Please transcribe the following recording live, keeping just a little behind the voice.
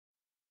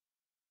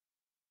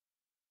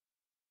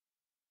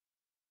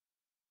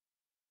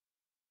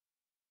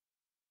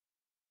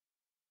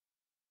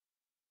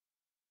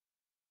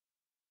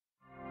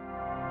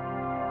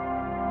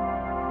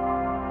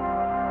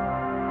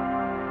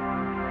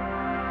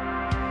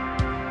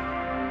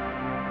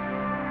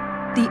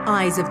The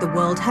eyes of the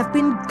world have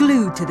been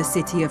glued to the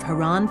city of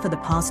Haran for the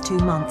past 2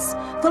 months,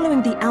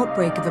 following the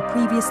outbreak of a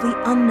previously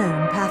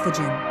unknown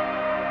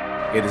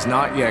pathogen. It is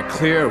not yet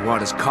clear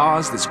what has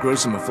caused this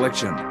gruesome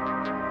affliction.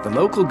 The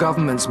local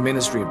government's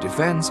Ministry of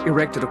Defense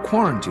erected a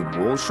quarantine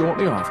wall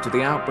shortly after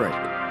the outbreak.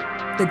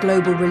 The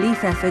global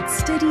relief effort's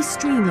steady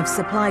stream of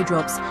supply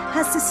drops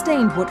has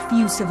sustained what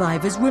few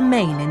survivors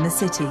remain in the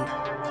city.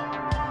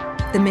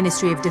 The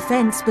Ministry of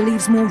Defense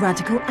believes more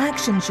radical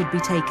action should be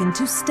taken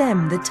to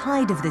stem the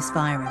tide of this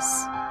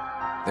virus.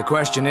 The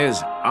question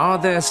is, are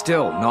there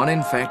still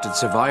non-infected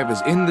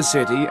survivors in the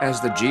city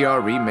as the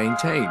GRE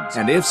maintains?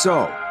 And if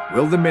so,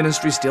 will the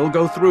ministry still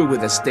go through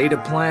with a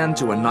stated plan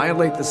to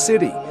annihilate the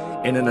city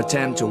in an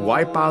attempt to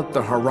wipe out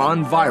the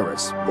Haran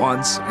virus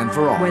once and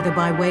for all? Whether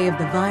by way of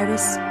the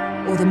virus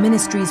or the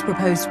ministry's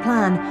proposed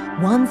plan,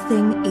 one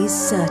thing is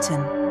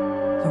certain.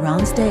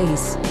 Haran's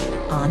days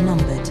are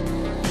numbered.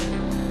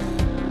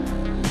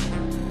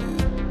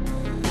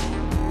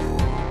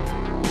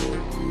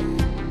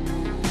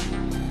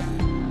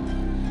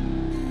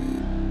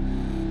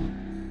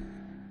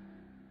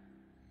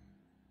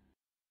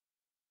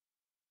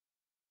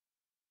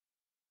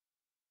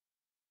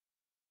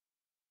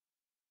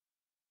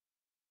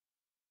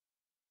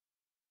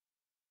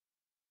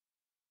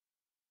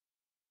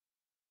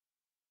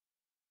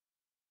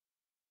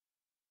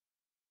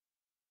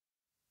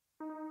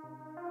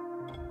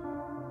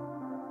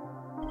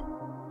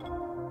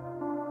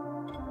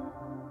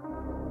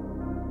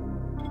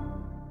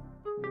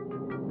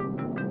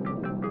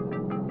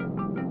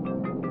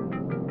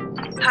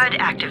 HUD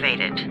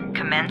activated.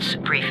 Commence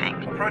briefing.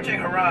 Approaching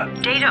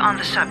Haran. Data on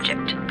the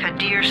subject,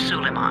 Kadir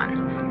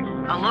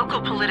Suleiman, a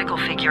local political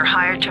figure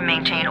hired to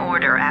maintain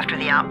order after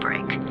the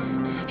outbreak.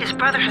 His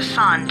brother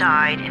Hassan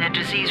died in a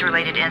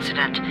disease-related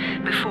incident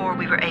before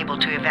we were able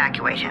to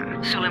evacuate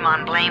him.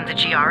 Suleiman blamed the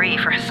GRE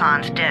for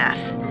Hassan's death.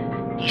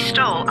 He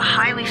stole a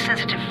highly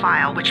sensitive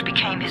file which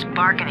became his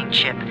bargaining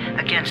chip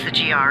against the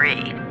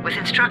GRE, with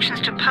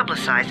instructions to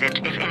publicize it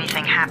if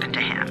anything happened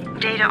to him.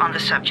 Data on the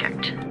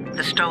subject.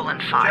 The stolen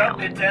file.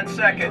 Jump in 10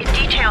 seconds. It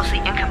details the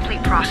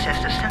incomplete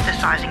process of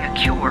synthesizing a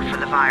cure for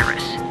the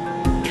virus.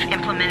 If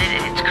implemented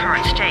in its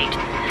current state,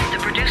 the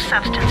produced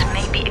substance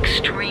may be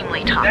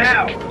extremely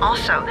toxic. Now.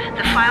 Also,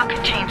 the file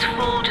contains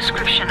full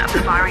description of the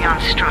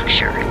virion's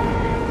structure.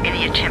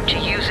 Any attempt to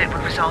use it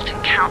would result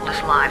in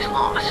countless lives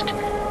lost.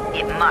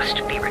 It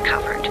must be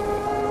recovered.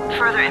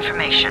 Further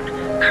information,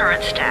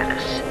 current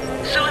status.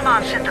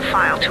 Suleiman sent the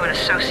file to an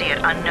associate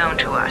unknown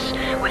to us,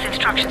 with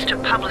instructions to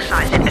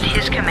publicize it at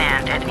his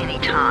command at any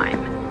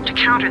time. To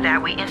counter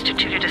that, we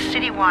instituted a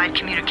citywide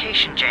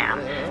communication jam,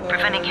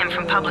 preventing him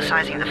from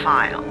publicizing the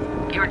file.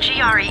 Your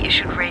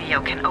GRE-issued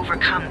radio can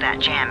overcome that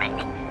jamming.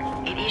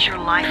 It is your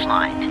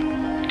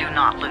lifeline. Do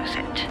not lose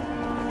it.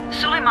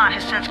 Suleiman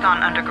has since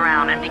gone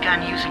underground and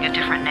begun using a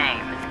different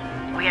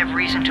name. We have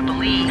reason to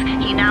believe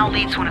he now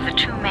leads one of the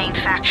 2 main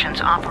factions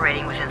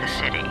operating within the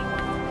city.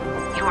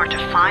 You are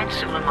to find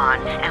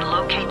Suleiman and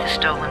locate the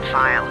stolen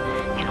file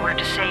in order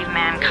to save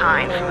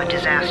mankind from a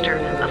disaster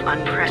of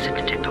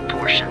unprecedented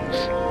proportions.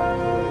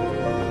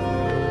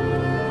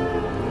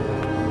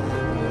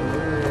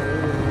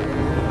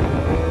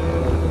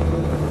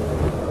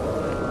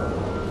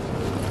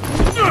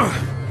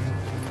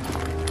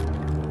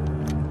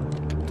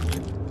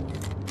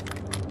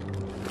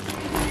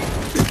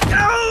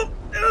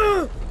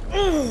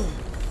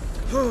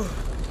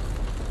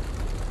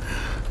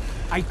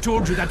 I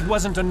told you that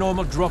wasn't a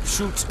normal drop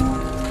shoot.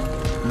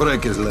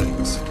 Break his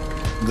legs,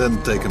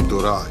 then take him to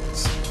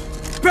rides.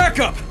 Back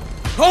up!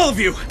 All of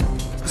you!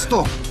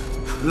 Stop!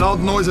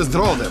 Loud noises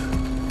draw them.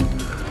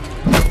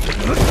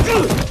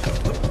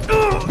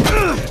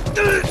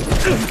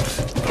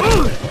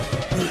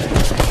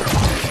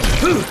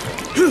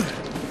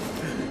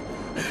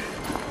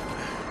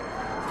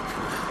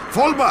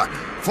 Fall back!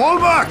 Fall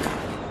back!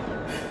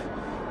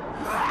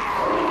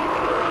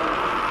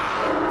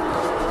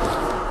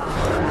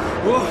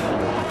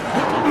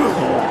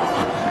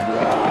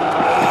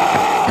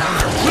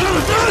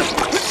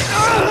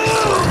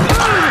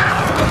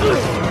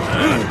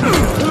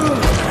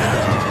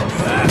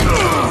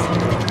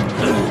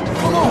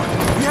 Come on!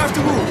 We have to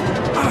move!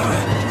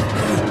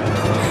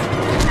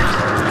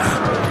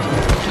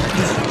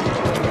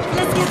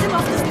 Let's get him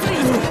off the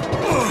street!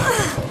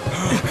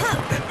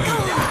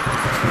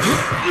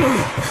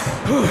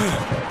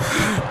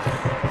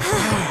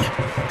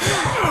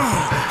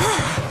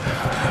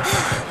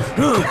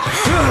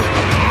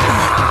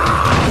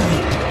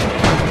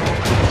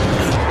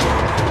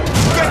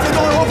 Get the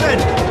door open!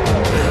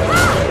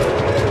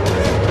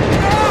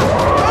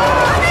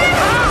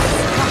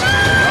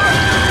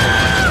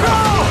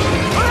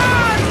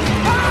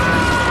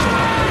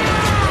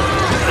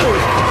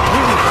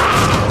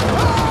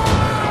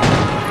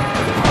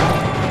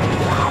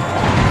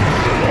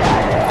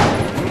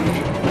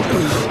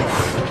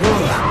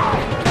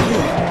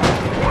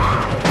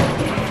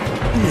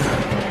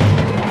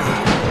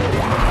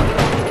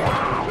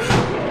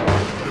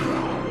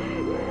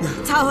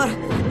 Tower,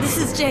 this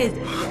is Jade.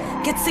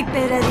 Get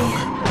sickbay ready.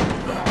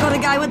 Got a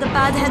guy with a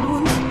bad head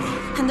wound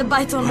and a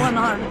bite on one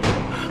arm.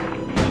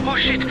 Oh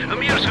shit,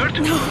 Amir's hurt?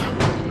 No,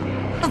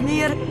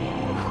 Amir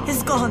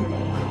is gone.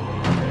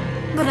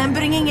 But I'm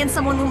bringing in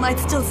someone who might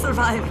still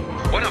survive.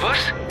 One of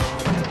us?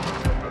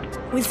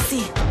 We'll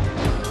see.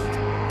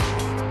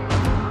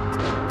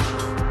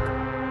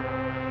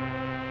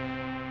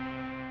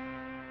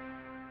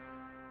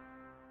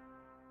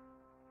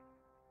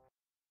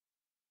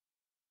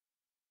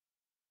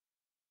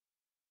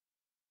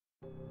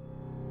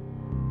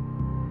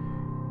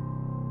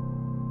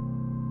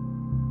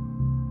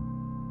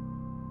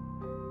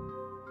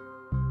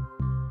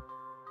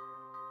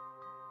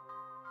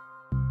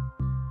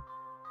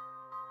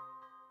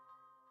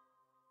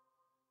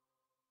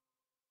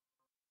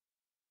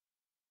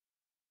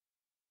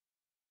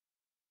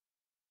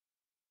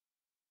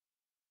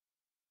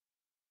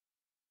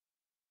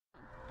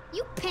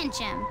 You pinch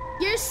him.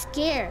 You're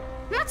scared.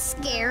 I'm not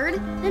scared.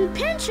 Then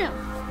pinch him.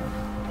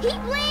 He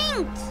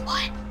blinked!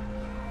 What?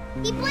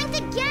 He blinked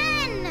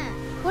again!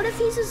 What if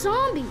he's a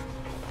zombie?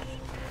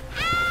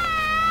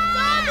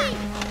 Ah!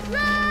 Zombie!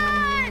 Run!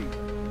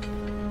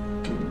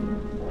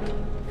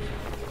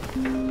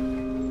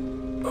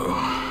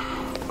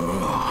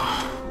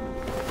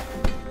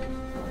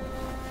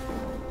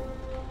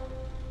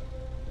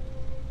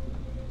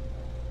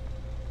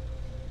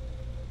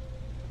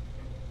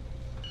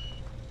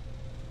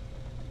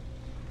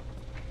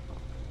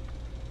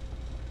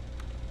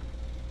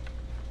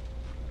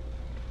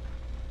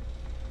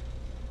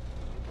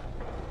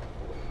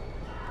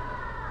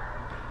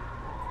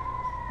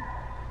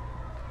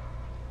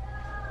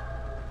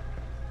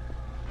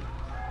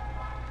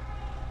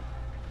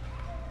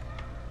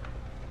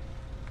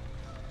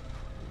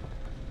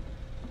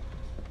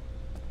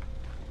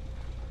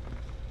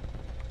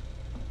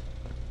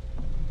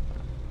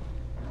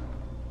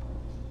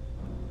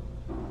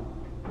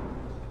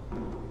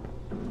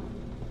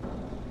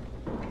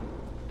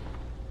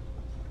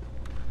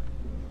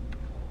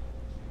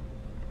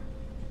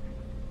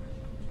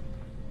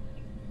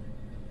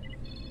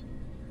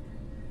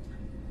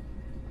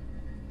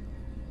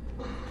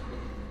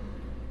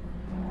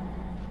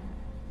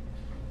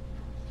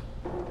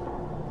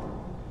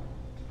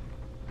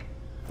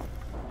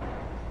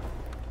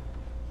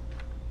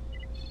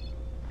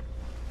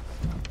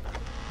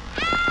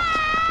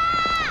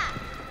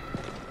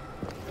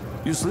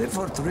 You sleep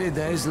for 3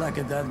 days like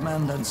a dead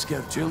man, then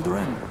scare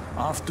children?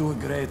 Off to a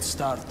great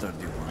start,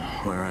 31.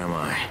 Where am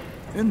I?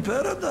 In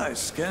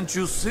paradise, can't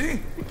you see?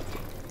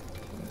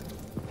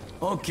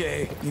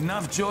 Okay,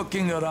 enough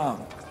joking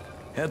around.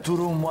 Head to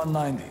room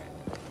 190.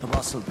 The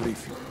boss will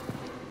brief you.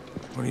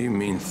 What do you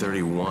mean,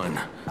 31?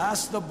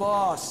 Ask the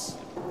boss.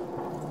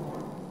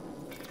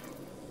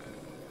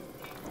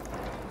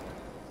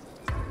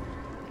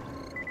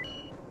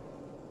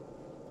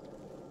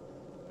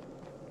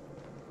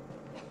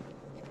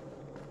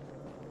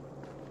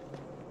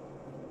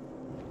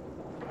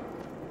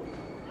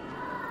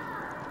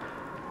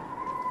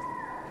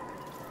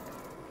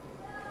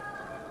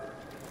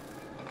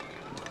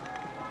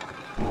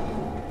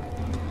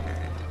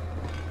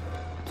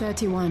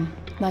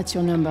 That's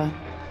your number.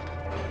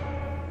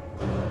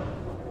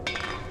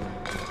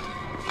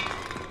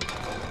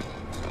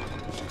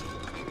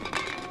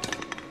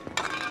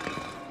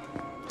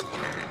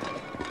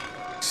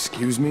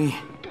 Excuse me?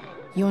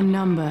 Your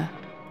number.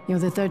 You're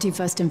the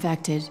 31st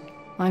infected.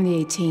 I'm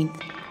the 18th.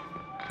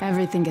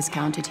 Everything is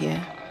counted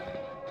here.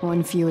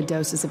 1 fewer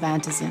doses of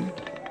antizin.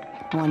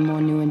 1 more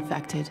new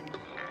infected.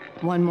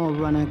 1 more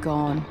runner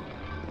gone.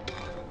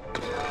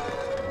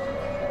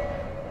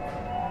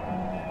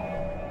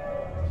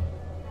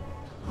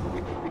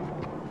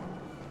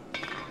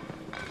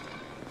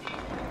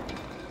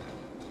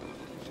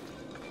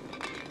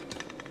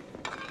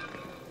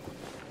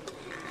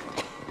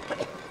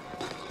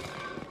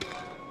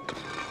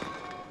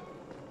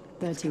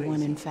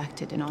 One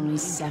infected and only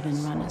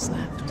 7 runners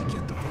left. We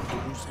can't afford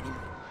to lose anymore.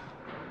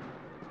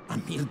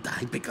 Amir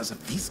died because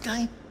of this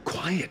guy?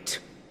 Quiet.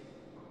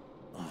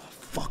 Oh,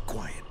 fuck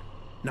quiet.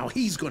 Now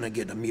he's gonna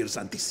get Amir's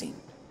anti-scene.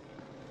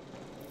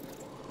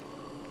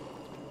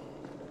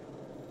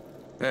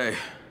 Hey,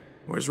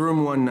 where's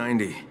room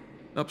 190?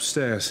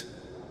 Upstairs.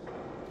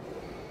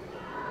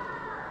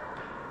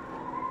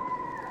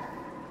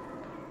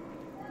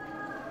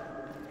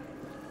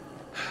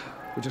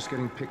 We're just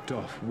getting picked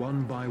off,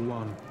 one by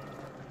one.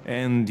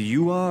 And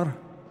you are?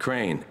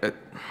 Crane,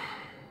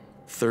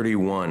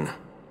 31.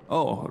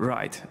 Oh,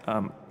 right.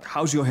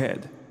 How's your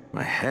head?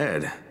 My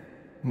head?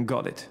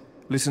 Got it.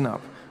 Listen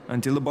up.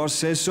 Until the boss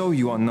says so,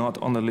 you are not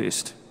on the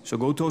list. So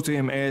go talk to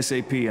him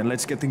ASAP and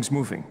let's get things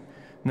moving.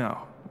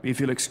 Now, if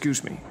you'll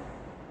excuse me.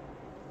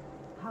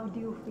 How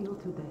do you feel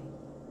today?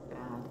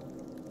 Bad.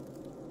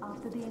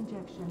 After the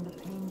injection, the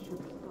pain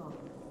should stop.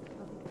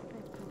 But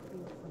expect to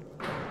feel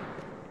something.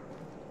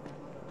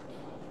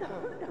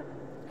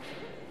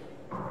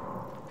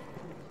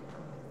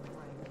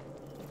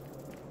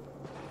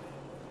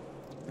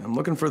 I'm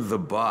looking for the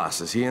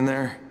boss. Is he in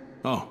there?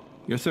 Oh,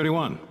 you're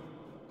 31.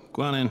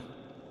 Go on in.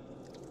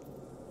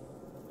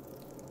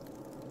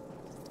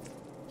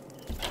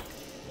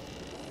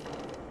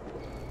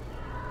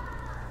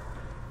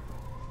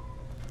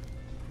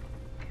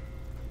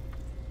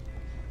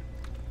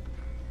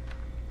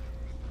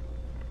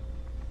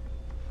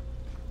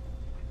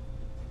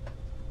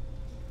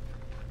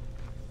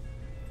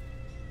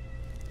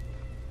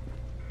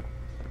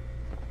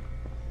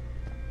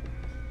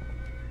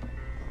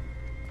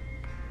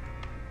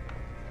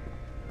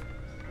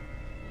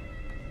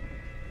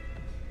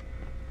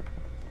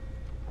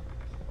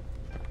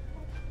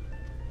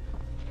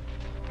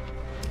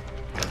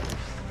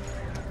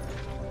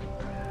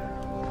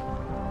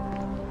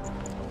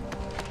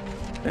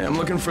 Hey, I'm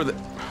looking for the...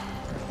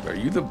 Are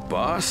you the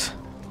boss?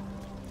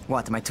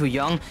 What, am I too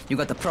young? You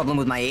got the problem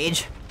with my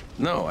age?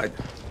 No,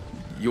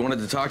 You wanted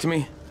to talk to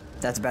me?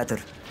 That's better.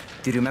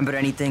 Do you remember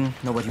anything?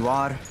 Know what you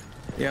are?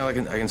 Yeah, I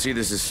can see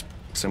this is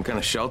some kind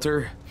of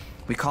shelter.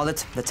 We call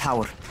it the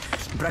Tower.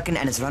 Brecken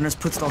and his runners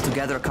put it all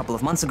together a couple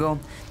of months ago,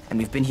 and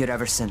we've been here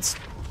ever since.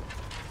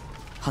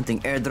 Hunting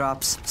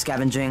airdrops,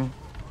 scavenging,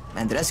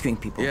 and rescuing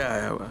people.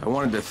 Yeah, I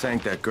wanted to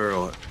thank that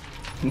girl.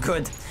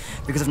 Good,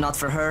 because if not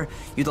for her,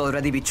 you'd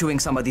already be chewing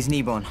somebody's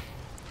knee bone.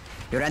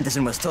 Your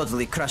Anderson was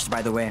totally crushed,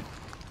 by the way.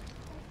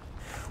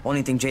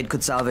 Only thing Jade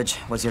could salvage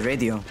was your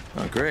radio.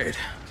 Oh, great.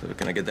 So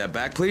can I get that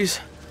back, please?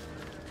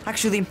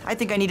 Actually, I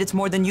think I need it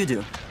more than you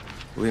do.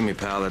 Believe me,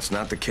 pal, that's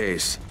not the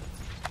case.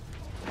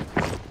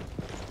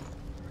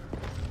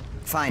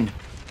 Fine.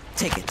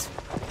 Take it.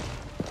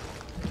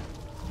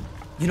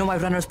 You know why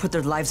runners put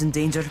their lives in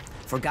danger?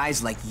 For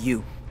guys like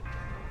you.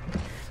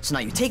 So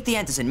now you take the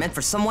Anderson meant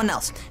for someone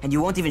else, and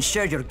you won't even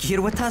share your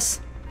gear with us?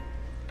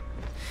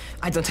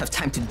 I don't have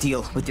time to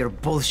deal with your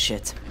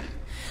bullshit.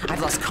 I've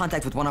lost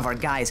contact with one of our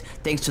guys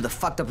thanks to the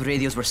fucked up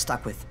radios we're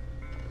stuck with.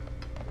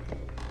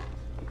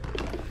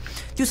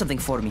 Do something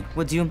for me,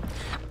 would you?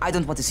 I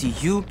don't want to see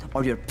you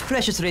or your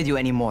precious radio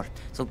anymore,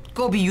 so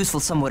go be useful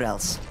somewhere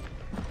else.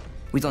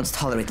 We don't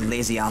tolerate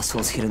lazy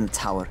assholes here in the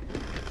Tower.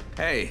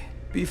 Hey,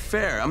 be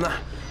fair. I'm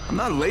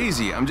not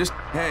lazy. I'm just,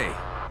 hey,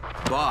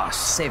 boss.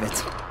 Save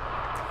it.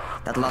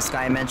 That last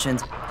guy I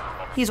mentioned,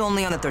 he's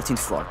only on the 13th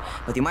floor,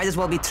 but he might as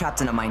well be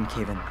trapped in a mine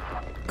cave-in.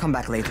 Come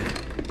back later.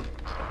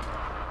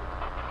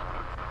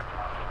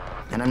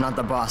 And I'm not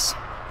the boss.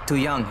 Too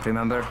young,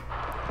 remember?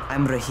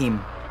 I'm Rahim.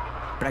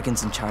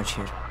 Brecken's in charge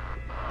here.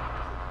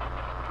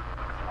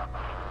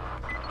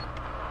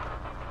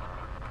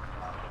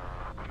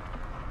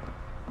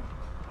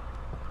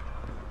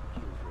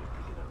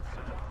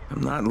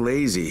 I'm not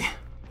lazy,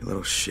 you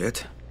little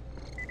shit.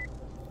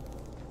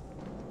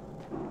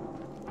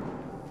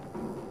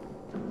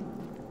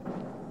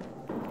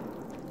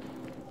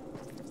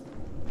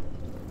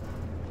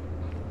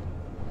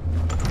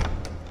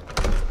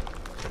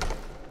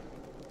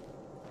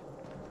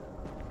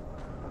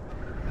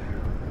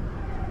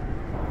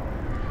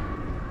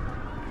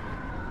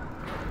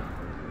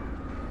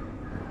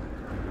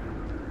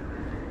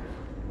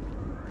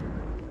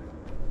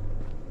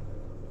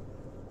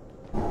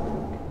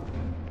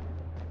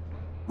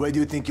 Where do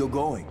you think you're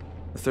going?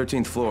 The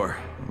 13th floor.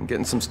 I'm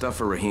getting some stuff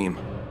for Rahim.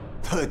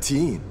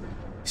 13?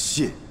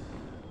 Shit.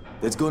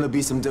 There's gonna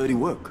be some dirty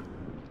work.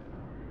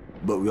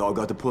 But we all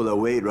got to pull our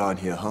weight around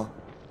here, huh?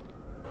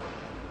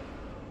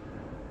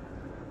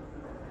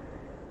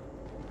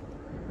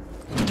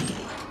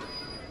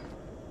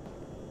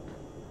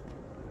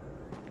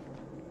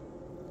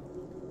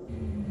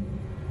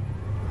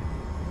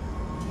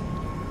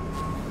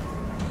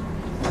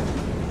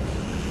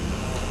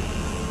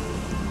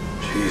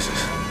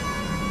 Jesus.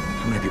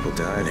 How many people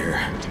died here?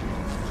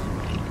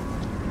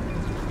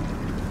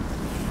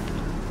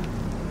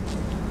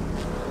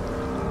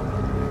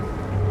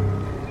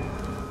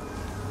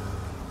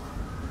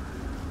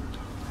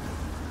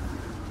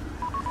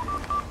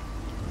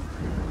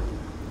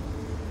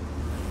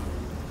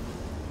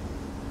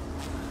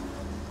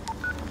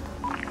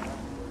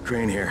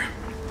 Crane here.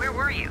 Where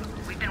were you?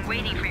 We've been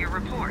waiting for your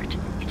report.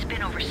 It's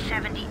been over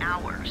 70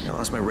 hours. I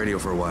lost my radio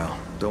for a while.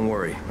 Don't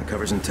worry, my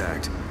cover's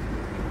intact.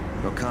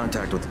 No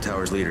contact with the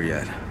tower's leader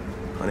yet.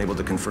 Unable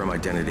to confirm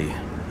identity.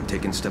 I'm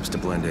taking steps to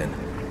blend in.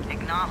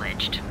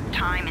 Acknowledged.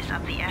 Time is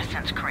of the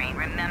essence, Crane.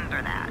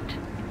 Remember that.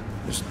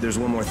 There's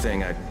one more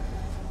thing. I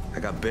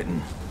got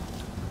bitten.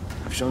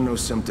 I've shown no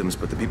symptoms,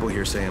 but the people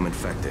here say I'm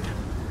infected.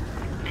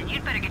 Then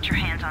you'd better get your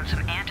hands on some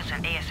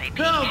antizin ASAP.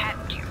 Help!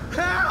 Hadn't you?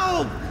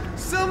 Help!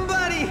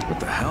 Somebody!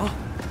 What the hell?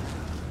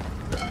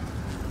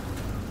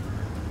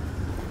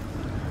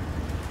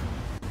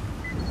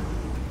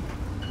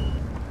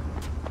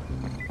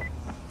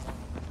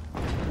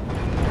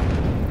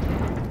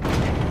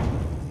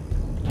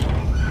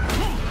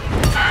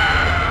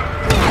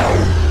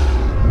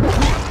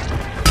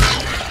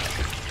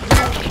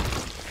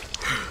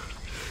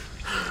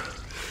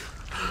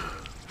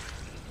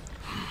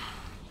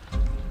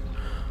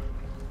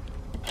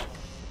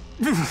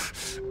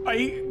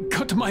 I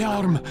cut my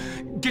arm,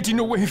 getting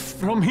away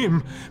from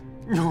him.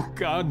 Oh,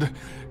 God.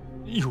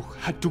 You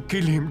had to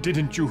kill him,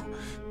 didn't you?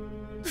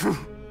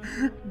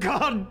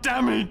 God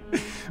damn it!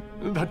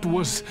 That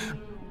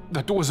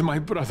was my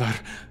brother.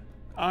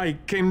 I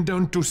came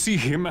down to see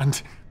him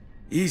and...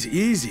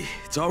 Easy.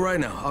 It's all right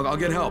now. I'll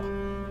get help.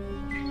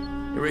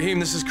 Hey, Rahim,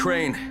 this is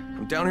Crane.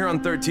 I'm down here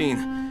on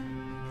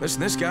 13.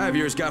 Listen, this guy of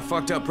yours got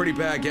fucked up pretty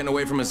bad getting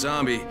away from a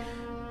zombie.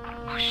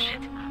 Oh,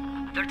 shit.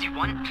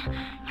 31?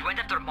 You went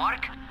after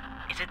Mark?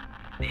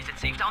 Is it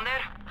safe down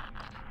there?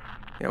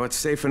 Yeah, well, it's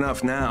safe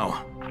enough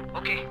now.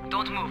 Okay,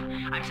 don't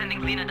move. I'm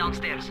sending Lena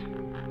downstairs.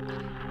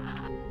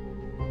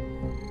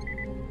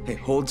 Hey,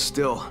 hold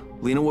still.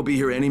 Lena will be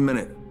here any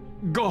minute.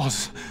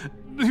 Gauze.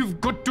 You've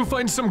got to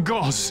find some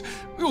gauze.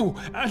 Oh,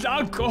 and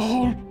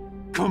alcohol.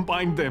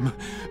 Combine them.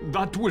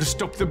 That will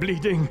stop the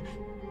bleeding.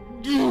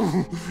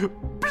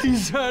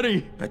 Please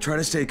hurry! I try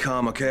to stay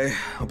calm, okay?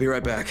 I'll be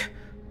right back.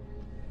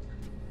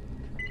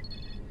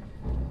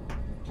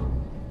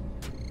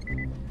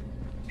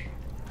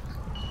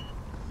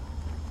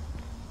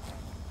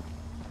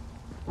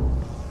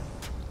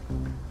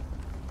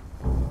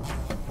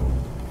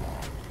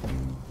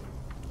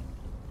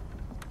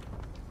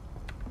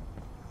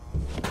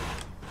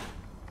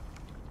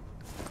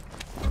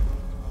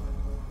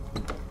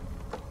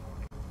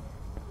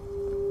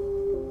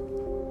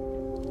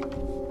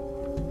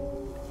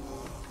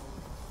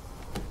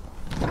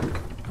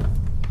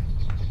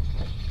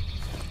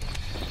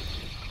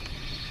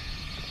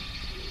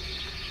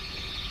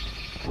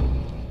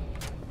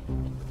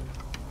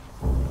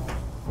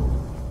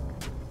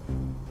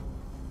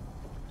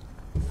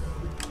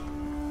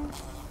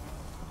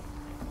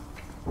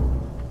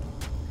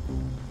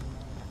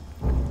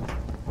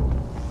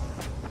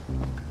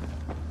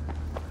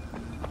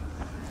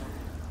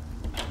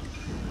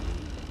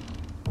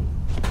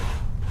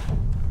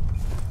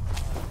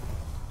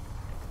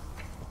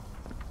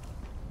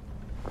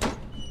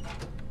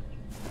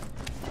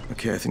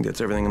 Okay, I think that's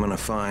everything I'm gonna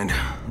find.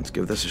 Let's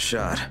give this a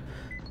shot.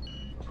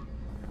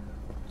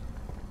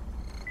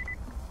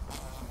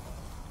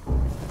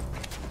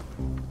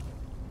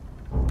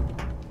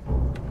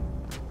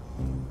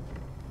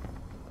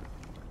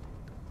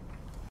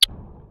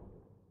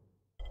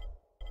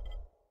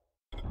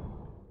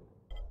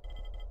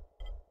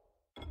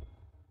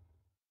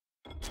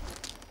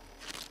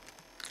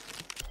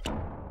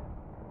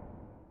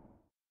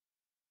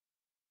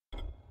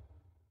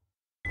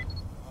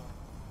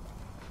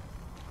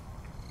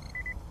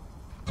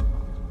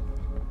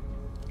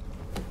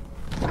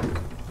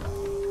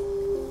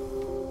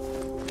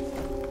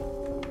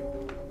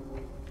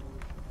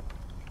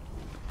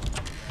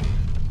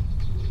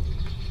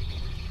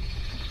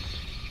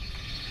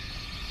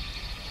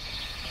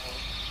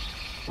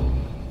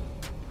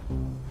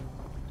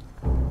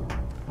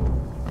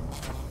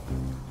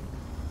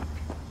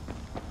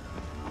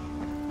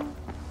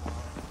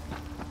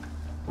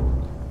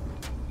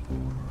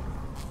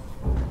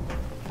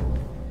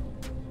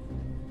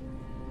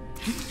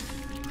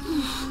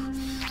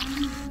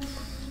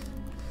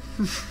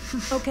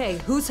 Okay,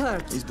 who's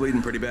hurt? He's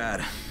bleeding pretty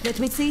bad. Let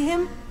me see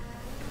him.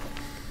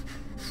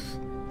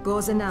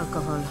 Gauze and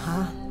alcohol,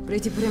 huh?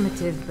 Pretty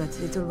primitive, but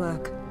it'll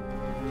work.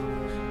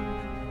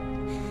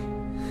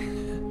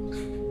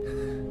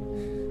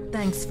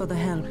 Thanks for the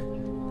help.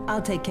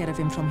 I'll take care of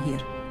him from here.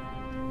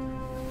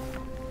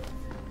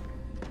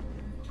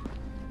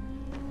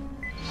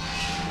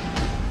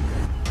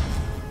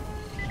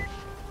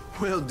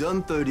 Well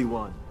done,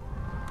 31.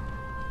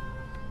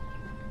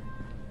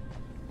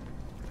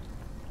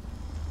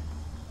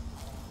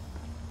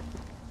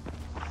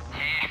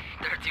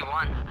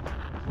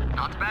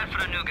 Not bad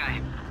for a new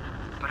guy.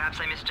 Perhaps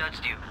I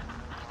misjudged you.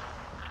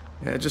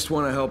 Yeah, I just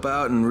want to help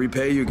out and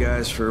repay you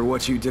guys for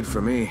what you did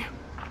for me.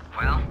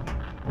 Well,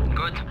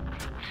 good.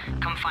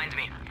 Come find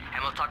me,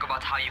 and we'll talk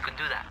about how you can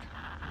do that.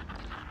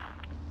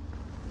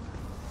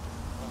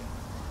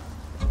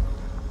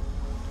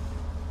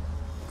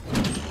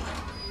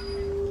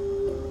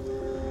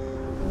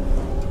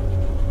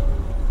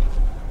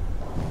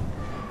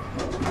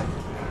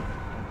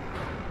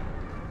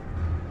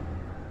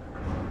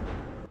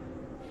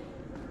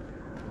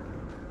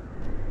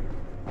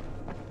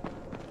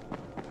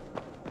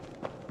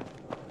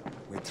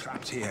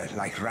 Trapped here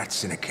like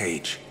rats in a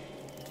cage.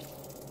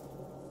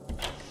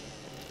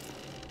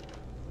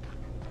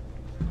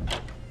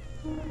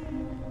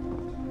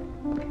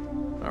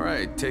 All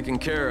right, taken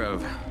care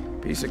of.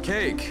 Piece of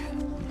cake.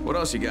 What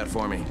else you got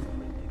for me?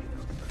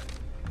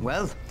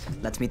 Well,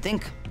 let me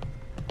think.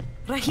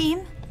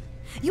 Rahim,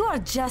 you are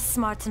just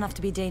smart enough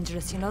to be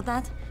dangerous, you know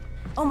that?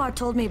 Omar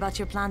told me about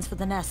your plans for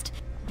the nest.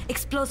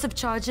 Explosive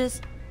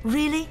charges?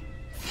 Really?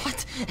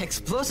 What?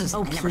 Explosives?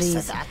 Oh, I never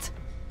please. said that.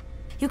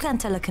 You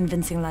can't tell a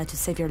convincing lie to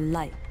save your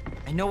life.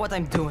 I know what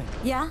I'm doing.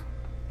 Yeah?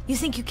 You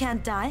think you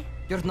can't die?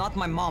 You're not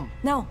my mom.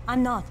 No,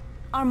 I'm not.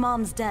 Our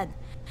mom's dead.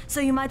 So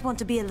you might want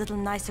to be a little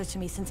nicer to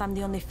me since I'm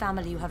the only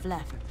family you have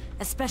left.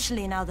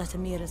 Especially now that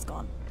Amir is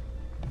gone.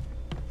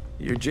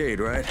 You're Jade,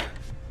 right?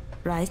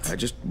 Right. I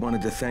just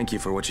wanted to thank you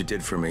for what you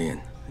did for me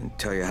and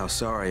tell you how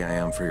sorry I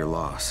am for your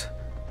loss.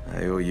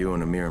 I owe you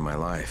and Amir my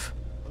life.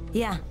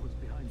 Yeah,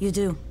 you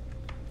do.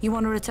 You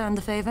want to return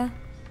the favor?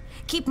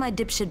 Keep my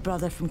dipshit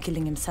brother from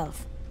killing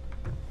himself.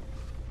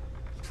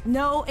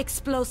 No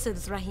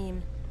explosives,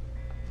 Rahim.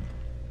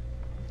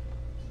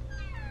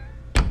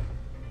 As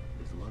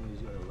long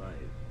as you're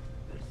alive,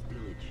 there's still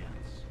a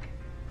chance.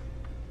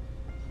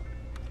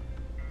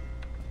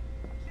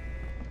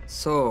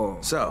 So,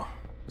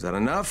 is that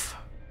enough?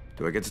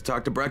 Do I get to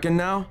talk to Brecken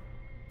now?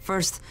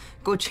 First,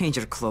 go change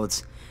your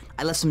clothes.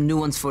 I left some new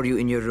ones for you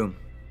in your room.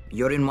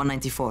 You're in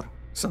 194.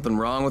 Something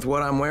wrong with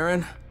what I'm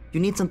wearing? You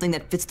need something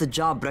that fits the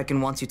job Brecken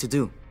wants you to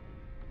do.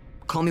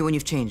 Call me when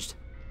you've changed.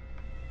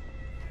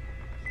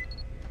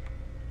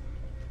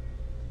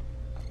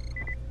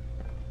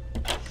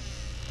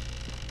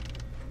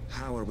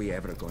 How are we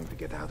ever going to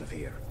get out of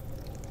here?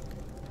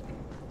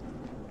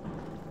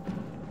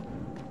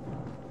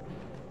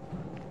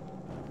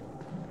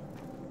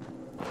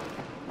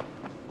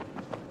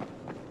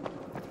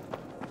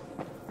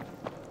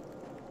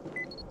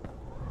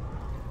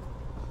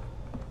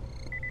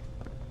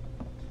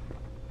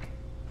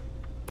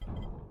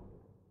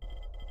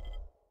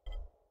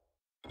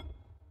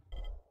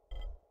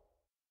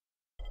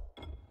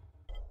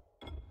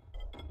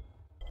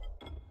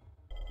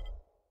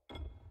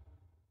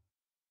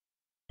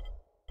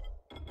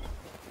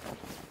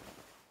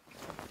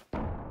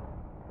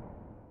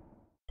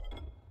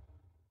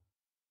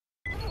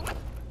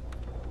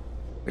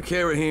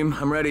 Okay, Raheem,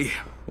 I'm ready.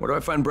 Where do I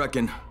find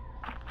Brecken?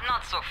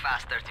 Not so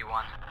fast,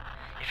 31.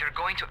 If you're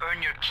going to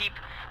earn your keep,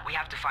 we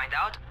have to find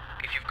out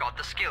if you've got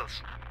the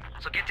skills.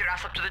 So get your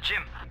ass up to the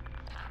gym.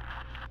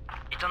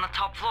 It's on the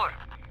top floor.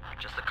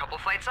 Just a couple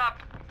flights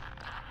up.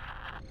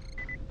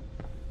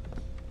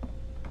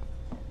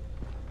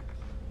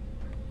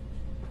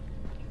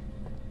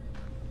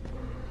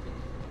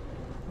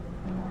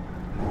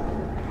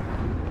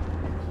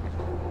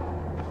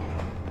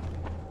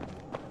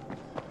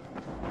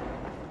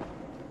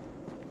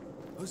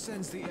 Who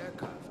sends the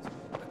aircraft?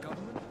 The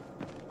government?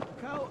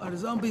 How are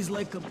zombies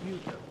like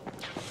computer?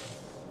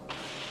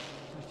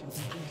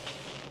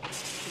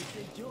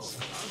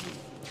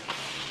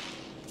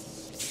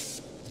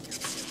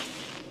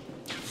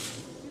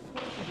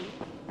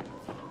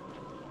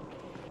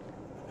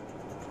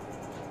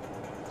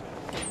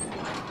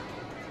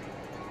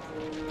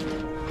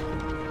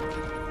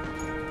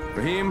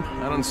 Raheem,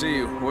 I don't see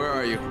you. Where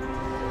are you?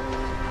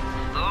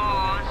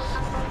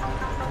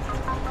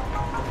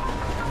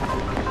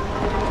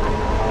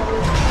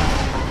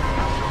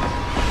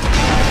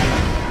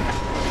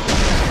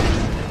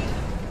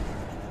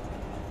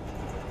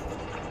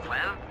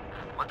 Well,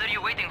 what are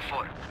you waiting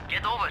for?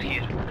 Get over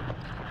here.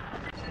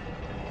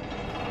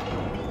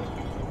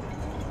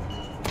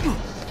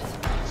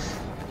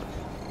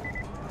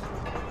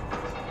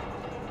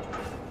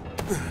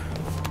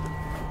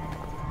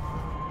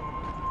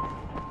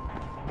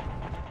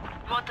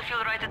 You want to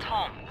feel right at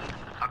home.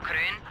 A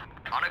crane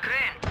on a crane.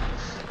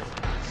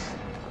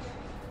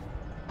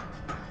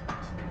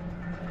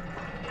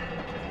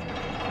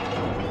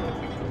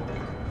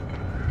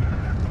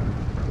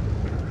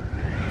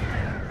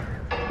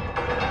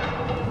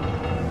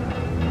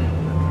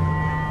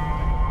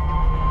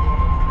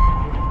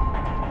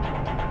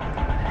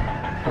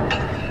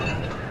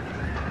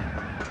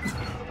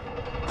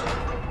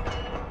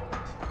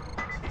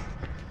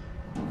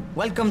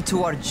 Welcome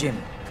to our gym.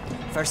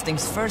 First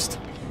things first,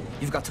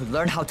 you've got to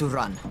learn how to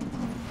run.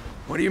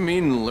 What do you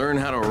mean, learn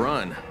how to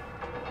run?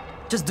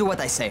 Just do what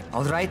I say,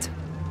 all right?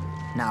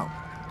 Now,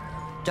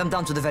 jump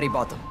down to the very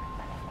bottom.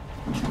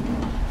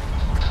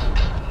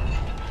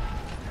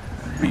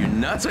 Are you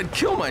nuts? I'd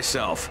kill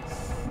myself.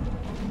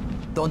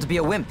 Don't be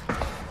a wimp.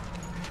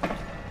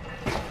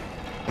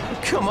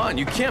 Come on,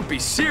 you can't be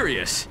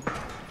serious.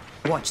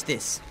 Watch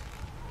this.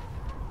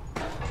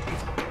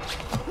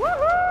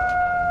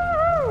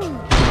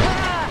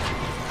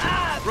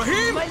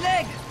 Raheem! My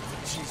leg!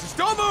 Jesus,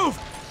 don't move!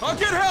 I'll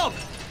get help!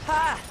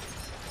 Ha!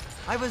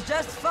 I was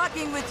just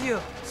fucking with you.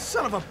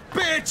 Son of a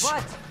bitch!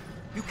 What?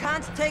 You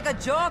can't take a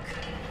joke?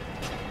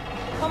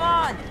 Come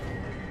on!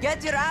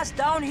 Get your ass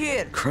down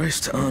here!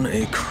 Christ on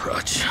a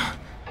crutch.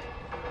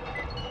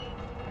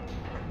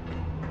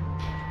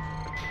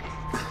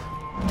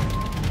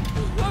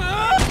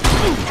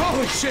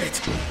 Holy shit!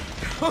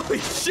 Holy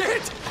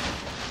shit!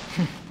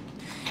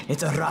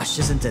 It's a rush,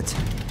 isn't it?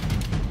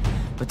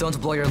 But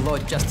don't blow your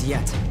load just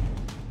yet.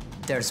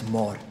 There's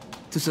more.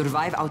 To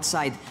survive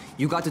outside,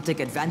 you got to take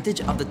advantage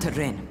of the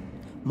terrain.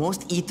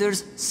 Most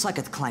eaters suck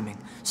at climbing,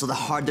 so the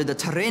harder the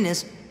terrain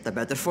is, the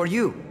better for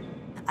you.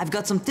 I've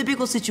got some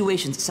typical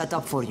situations set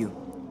up for you.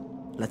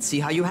 Let's see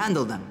how you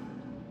handle them.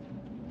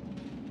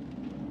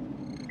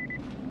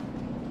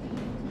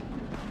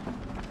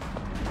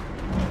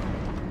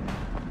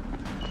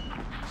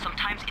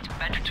 Sometimes it's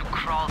better to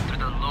crawl through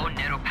the low,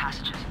 narrow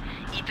passages.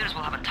 Eaters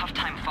will have a tough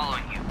time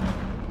following you.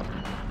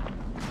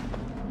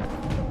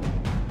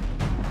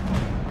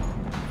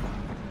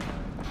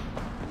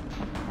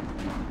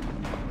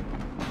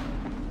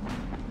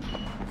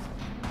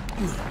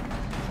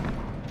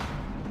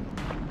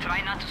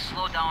 Try not to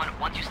slow down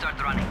once you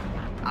start running.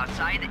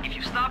 Outside, if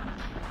you stop,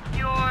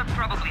 you're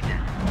probably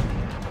dead.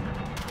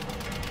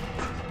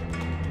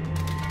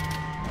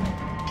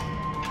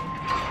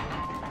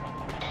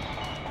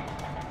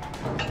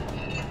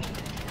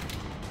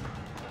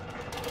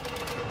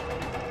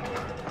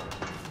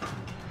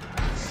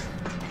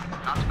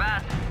 Not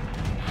bad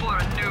for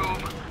a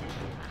noob.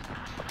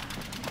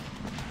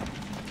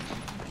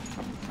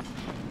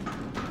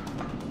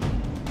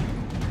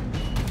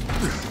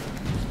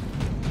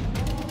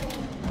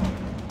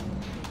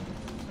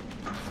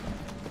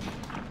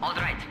 All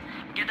right,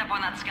 get up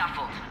on that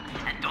scaffold.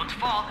 And don't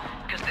fall,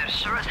 because there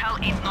sure as hell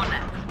ain't no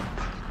net.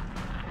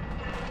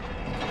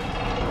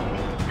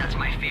 That's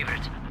my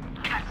favorite.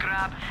 Cat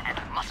grab and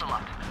muscle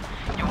up.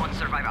 You won't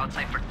survive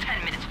outside for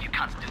 10 minutes if you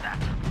can't do that.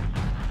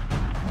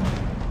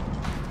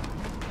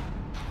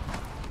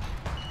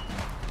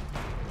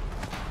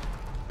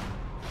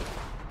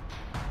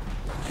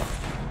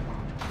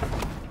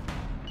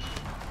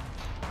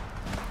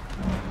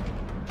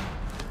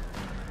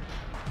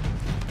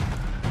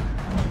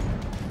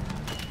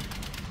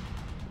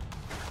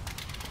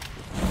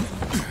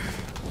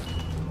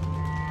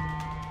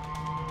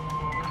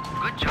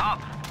 Good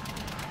job.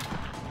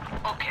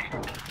 Okay,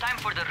 time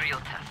for the real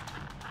test.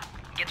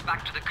 Get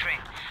back to the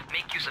crane.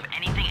 Make use of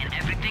anything and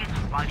everything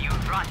while you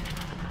run.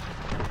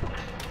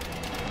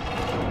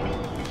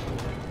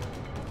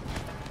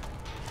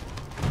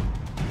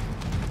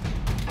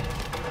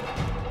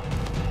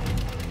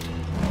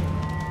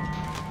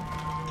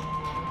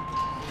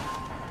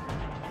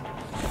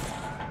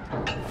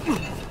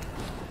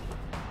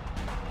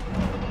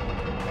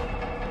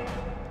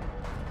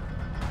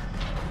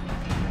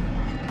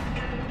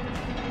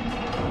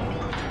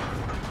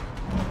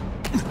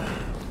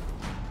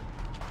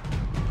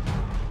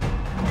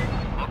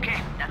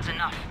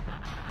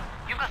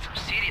 got some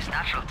serious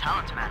natural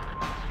talent, man.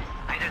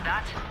 Either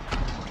that,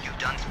 or you've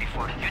done this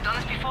before. You done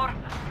this before?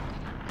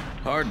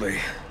 Hardly.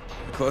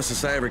 The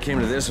closest I ever came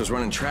to this was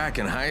running track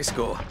in high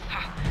school.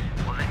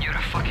 Well, then you're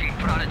a fucking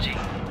prodigy.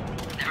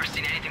 Never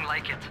seen anything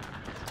like it.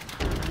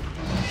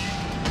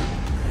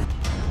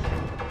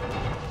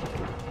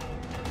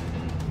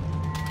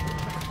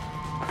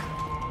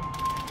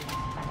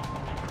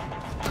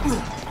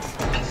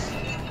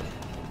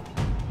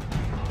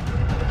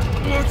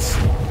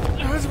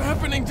 What's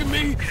happening to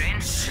me?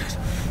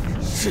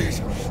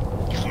 Shit.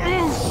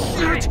 Oh,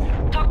 shit.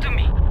 Talk to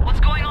me. What's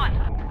going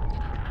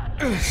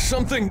on?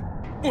 Something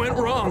went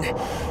wrong.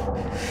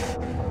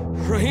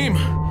 Rahim,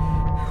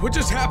 what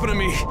just happened to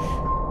me?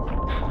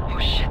 Oh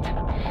shit.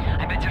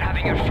 I bet you're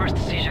having your first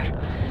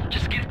seizure.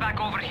 Just get back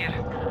over here.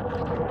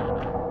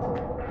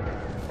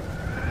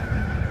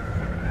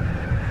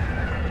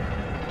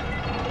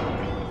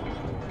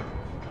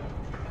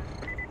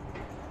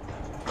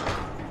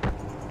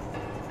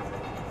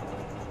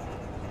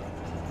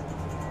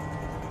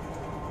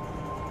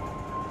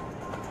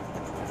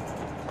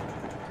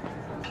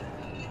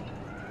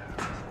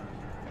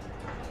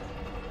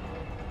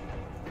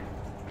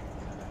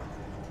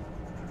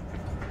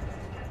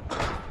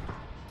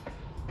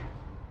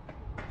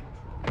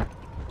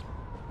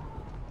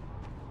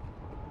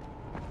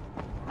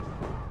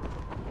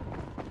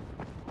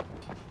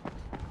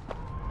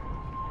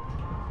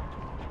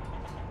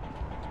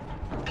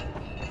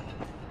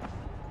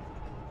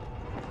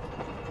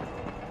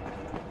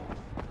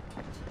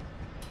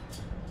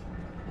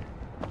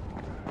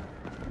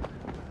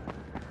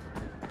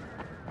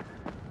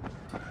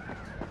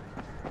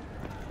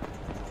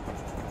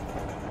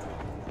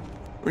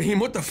 Rahim,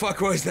 what the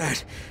fuck was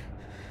that?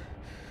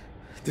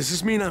 Does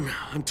this mean I'm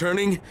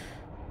turning?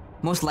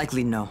 Most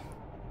likely no.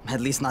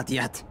 At least not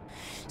yet.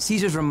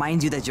 Seizures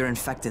remind you that you're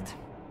infected.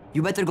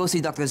 You better go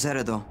see Dr.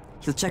 Zera though.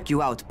 He'll check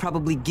you out,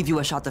 probably give you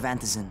a shot of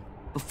antizin.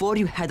 Before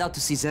you head out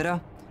to see Zera,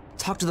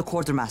 talk to the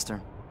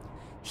quartermaster.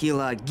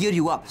 He'll gear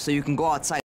you up so you can go outside